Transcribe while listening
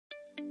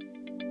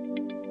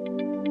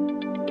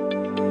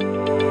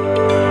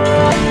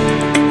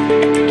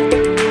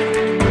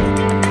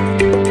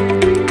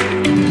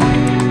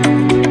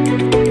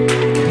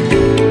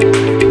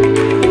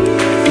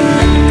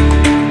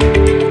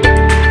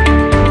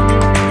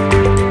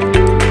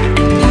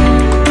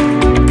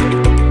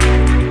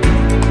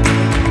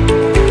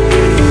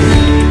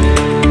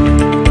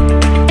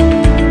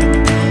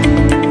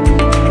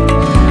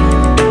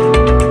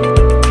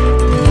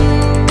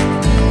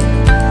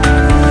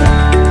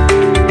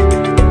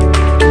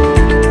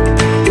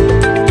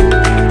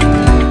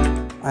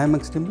am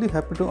extremely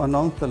happy to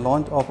announce the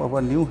launch of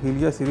our new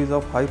Helia series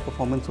of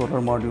high-performance solar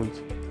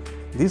modules.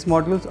 These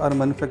modules are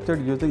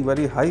manufactured using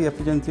very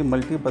high-efficiency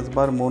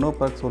multi-busbar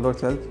mono-PERC solar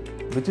cells,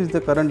 which is the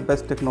current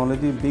best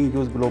technology being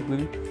used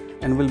globally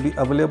and will be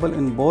available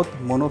in both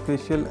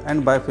monofacial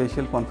and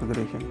bifacial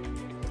configuration.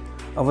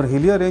 Our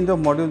Helia range of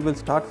modules will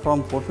start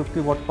from 450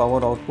 watt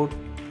power output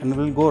and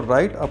will go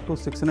right up to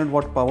 600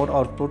 watt power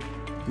output,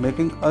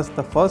 making us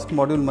the first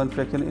module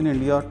manufacturer in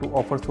India to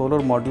offer solar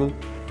modules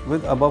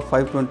with above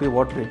 520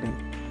 watt rating.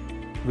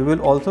 We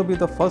will also be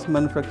the first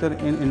manufacturer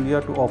in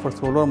India to offer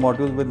solar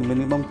modules with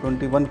minimum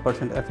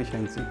 21%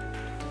 efficiency.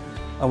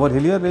 Our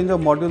Helia range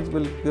of modules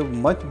will give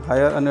much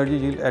higher energy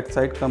yield at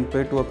site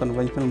compared to a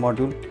conventional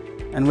module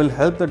and will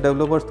help the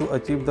developers to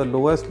achieve the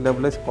lowest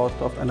levelized cost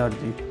of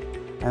energy.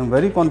 I am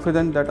very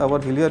confident that our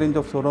Helia range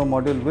of solar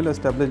module will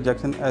establish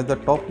Jakson as the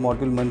top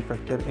module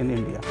manufacturer in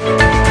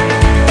India.